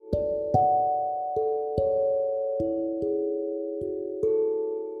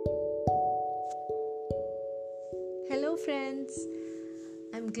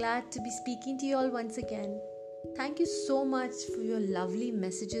glad to be speaking to you all once again. Thank you so much for your lovely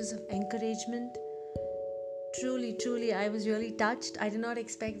messages of encouragement. Truly, I was really touched. I did not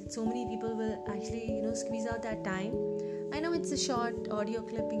expect that so many people will actually, squeeze out that time. I know it's a short audio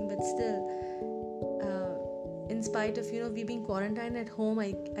clipping, but still, in spite of, we being quarantined at home,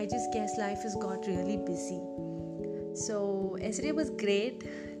 I just guess life has got really busy. So, yesterday was great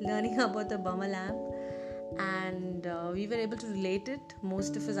learning about the Bummer lamp. And we were able to relate it.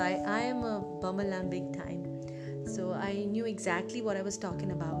 Most of us, I am a Bummer lamp big time, so I knew exactly what I was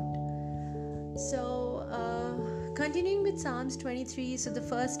talking about. So continuing with Psalms 23, so the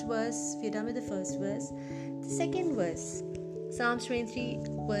first verse, we're done with the first verse. The second verse, Psalms 23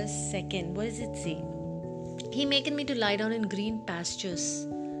 verse 2, what does it say? He maketh me to lie down in green pastures,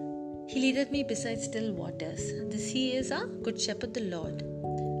 he leadeth me beside still waters. This he is our good shepherd, the Lord.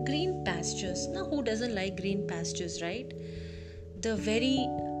 Green pastures. Now, who doesn't like green pastures, right? The very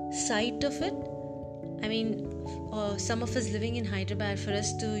sight of it. I mean, some of us living in Hyderabad, for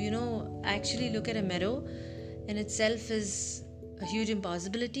us to, actually look at a meadow in itself is a huge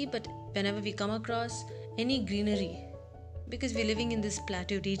impossibility. But whenever we come across any greenery, because we're living in this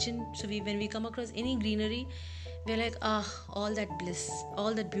plateau region, so when we come across any greenery, we're like, all that bliss,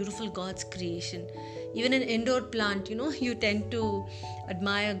 all that beautiful God's creation. Even an indoor plant, you tend to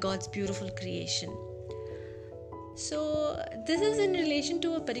admire God's beautiful creation. So this is in relation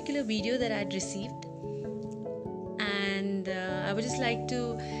to a particular video that I'd received. And I would just like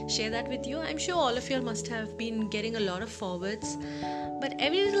to share that with you. I'm sure all of you must have been getting a lot of forwards. But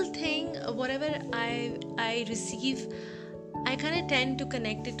every little thing, whatever I receive, I kind of tend to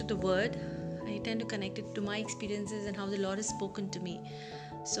connect it to the word. I tend to connect it to my experiences and how the Lord has spoken to me.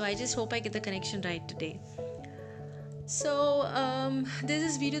 So I just hope I get the connection right today. So there's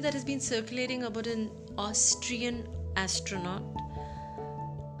this video that has been circulating about an Austrian astronaut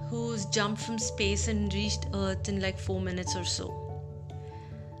who's jumped from space and reached Earth in like 4 minutes or so.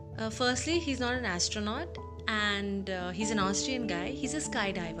 Firstly, he's not an astronaut, and he's an Austrian guy. He's a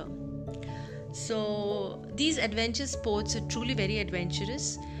skydiver. So these adventure sports are truly very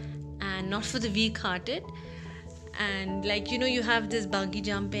adventurous and not for the weak-hearted. And you have this bungee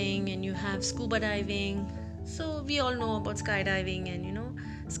jumping and you have scuba diving. So we all know about skydiving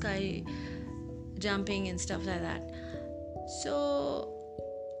and sky jumping and stuff like that. So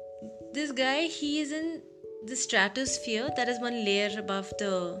this guy, he is in the stratosphere, that is one layer above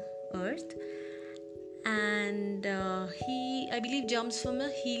the earth, and he, I believe, jumps from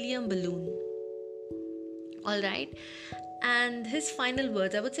a helium balloon. Alright, and his final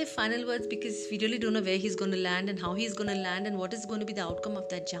words, I would say final words because we really don't know where he's going to land and how he's going to land and what is going to be the outcome of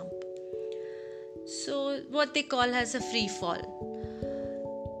that jump. So what they call as a free fall.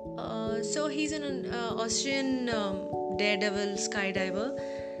 So he's an Austrian daredevil skydiver.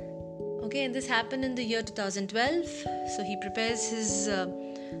 Okay, and this happened in the year 2012. So he prepares his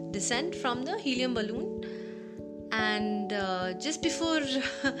descent from the helium balloon, and just before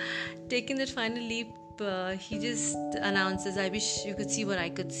taking that final leap, he just announces, I wish you could see what I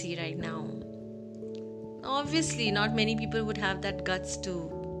could see right now. Obviously, not many people would have that guts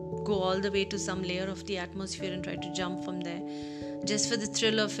to go all the way to some layer of the atmosphere and try to jump from there just for the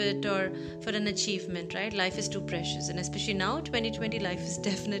thrill of it or for an achievement, right? Life is too precious, and especially now, 2020, life is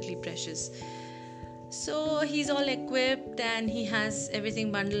definitely precious. So he's all equipped and he has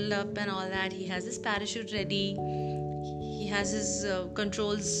everything bundled up and all that. He has his parachute ready. He has his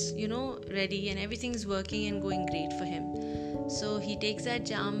controls, ready, and everything's working and going great for him. So he takes that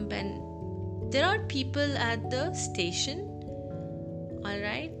jump, and there are people at the station,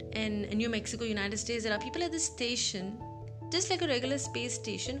 alright, in New Mexico, United States. There are people at the station, just like a regular space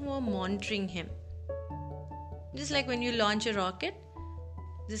station, who are monitoring him. Just like when you launch a rocket.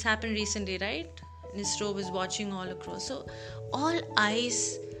 This happened recently, right? And ISRO was watching all across. So all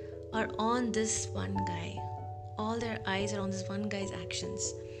eyes are on this one guy. All their eyes are on this one guy's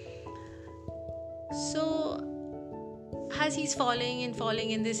actions. So as he's falling,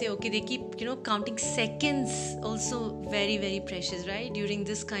 and they say, okay, they keep, counting seconds, also very, very precious, right? During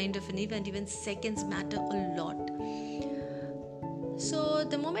this kind of an event, even seconds matter a lot. So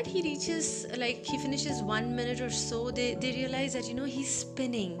the moment he reaches, he finishes 1 minute or so, they realize that, he's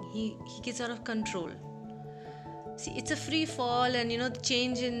spinning. He gets out of control. See, it's a free fall, and the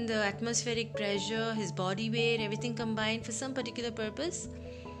change in the atmospheric pressure, his body weight, everything combined for some particular purpose,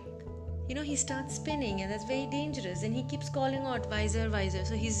 he starts spinning, and that's very dangerous. And he keeps calling out, visor.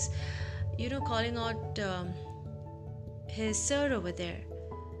 So he's, calling out his sir over there.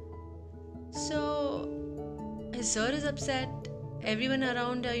 So his sir is upset. Everyone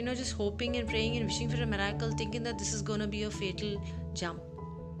around are, just hoping and praying and wishing for a miracle, thinking that this is going to be a fatal jump.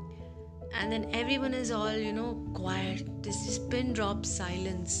 And then everyone is all, quiet. There's this pin drop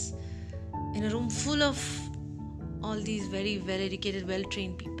silence in a room full of all these very well educated, well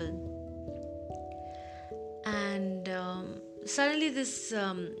trained people. And suddenly this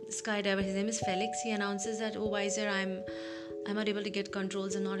skydiver, his name is Felix, he announces that, oh Wiser, I'm not able to get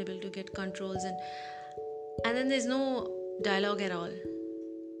controls, and then there's no dialogue at all.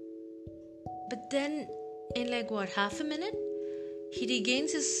 But then in half a minute, he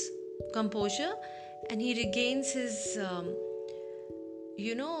regains his composure and he regains his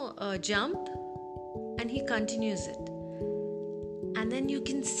jump, and he continues it. And then you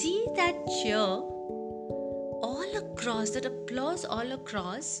can see that cheer all across, that applause all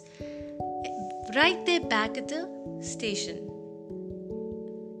across, right there back at the station,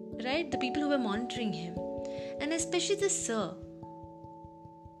 right? The people who were monitoring him, and especially the sir,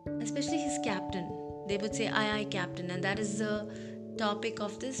 especially his captain. They would say, aye, captain. And that is the topic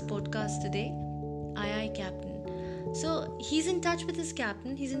of this podcast today, aye, captain. So he's in touch with his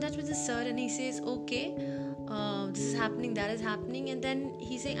captain, he's in touch with his sir, and he says, okay, this is happening, that is happening. And then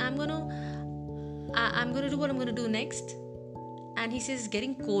he's saying, I'm gonna do what I'm gonna do next. And he says, it's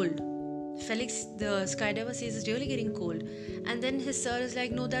getting cold. Felix, the skydiver, says it's really getting cold. And then his sir is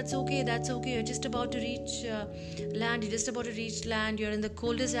like, no, that's okay, you're just about to reach land, you're in the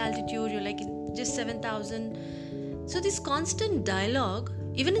coldest altitude, you're like just 7,000. So this constant dialogue,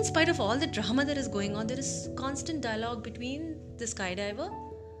 even in spite of all the drama that is going on, there is constant dialogue between the skydiver,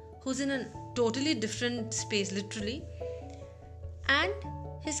 who's in a totally different space, literally, and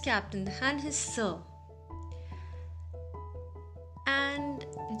his captain and his sir. And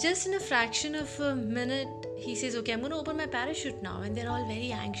just in a fraction of a minute, he says, okay, I'm going to open my parachute now. And they're all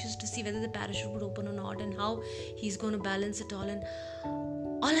very anxious to see whether the parachute would open or not, and how he's going to balance it all. And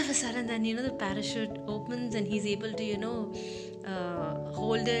all of a sudden, then, the parachute opens, and he's able to,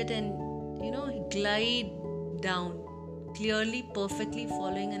 hold it, and, he glide down, clearly, perfectly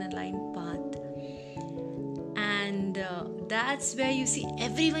following an aligned path. And that's where you see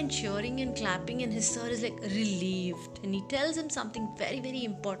everyone cheering and clapping, and his sir is relieved, and he tells him something very, very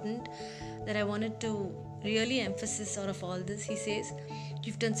important that I wanted to really emphasize out of all this. He says,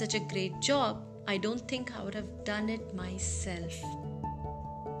 you've done such a great job, I don't think I would have done it myself.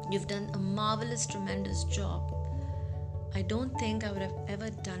 You've done a marvelous, tremendous job. I don't think I would have ever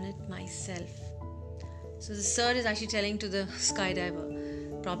done it myself. So the sir is actually telling to the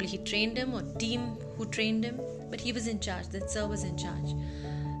skydiver. Probably he trained him, or team who trained him, but he was in charge. That sir was in charge.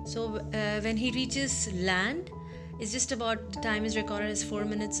 So when he reaches land, it's just about, the time is recorded as 4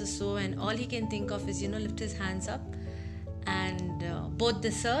 minutes or so, and all he can think of is, lift his hands up, and both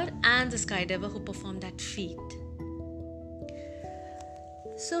the sir and the skydiver who performed that feat.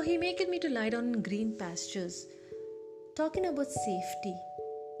 So he maketh me to lie down in green pastures. Talking about safety.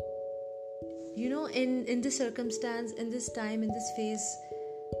 In this circumstance, in this time, in this phase,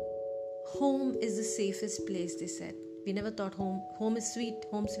 home is the safest place, they said. We never thought home is sweet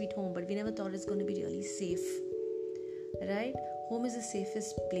home, but we never thought it's going to be really safe. Right? Home is the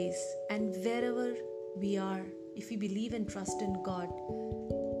safest place. And wherever we are, if we believe and trust in God,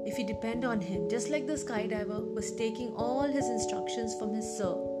 if we depend on Him, just like the skydiver was taking all his instructions from his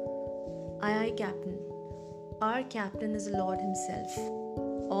sir, aye, captain. Our captain is the Lord Himself.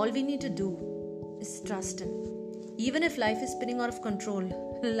 All we need to do is trust Him. Even if life is spinning out of control,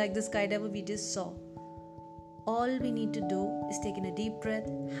 like the skydiver we just saw, all we need to do is take in a deep breath,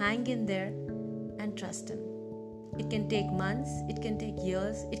 hang in there, and trust Him. It can take months, it can take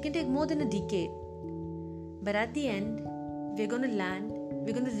years, it can take more than a decade. But at the end, we're going to land,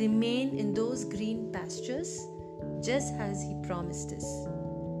 we're going to remain in those green pastures just as He promised us.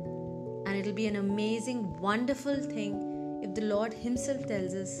 And it'll be an amazing, wonderful thing if the Lord Himself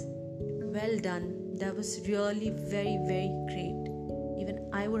tells us, well done, that was really very, very great. Even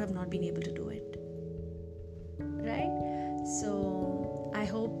I would have not been able to do it. Right? So I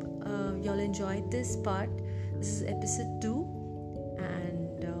hope y'all enjoyed this part. This is episode 2,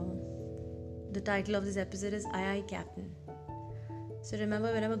 and the title of this episode is Aye, Captain. So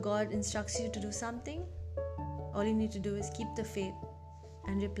remember, whenever God instructs you to do something, all you need to do is keep the faith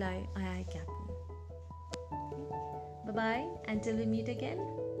and reply, Aye, Captain. Bye-bye. Until we meet again,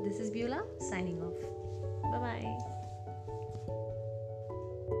 this is Beulah signing off. Bye-bye.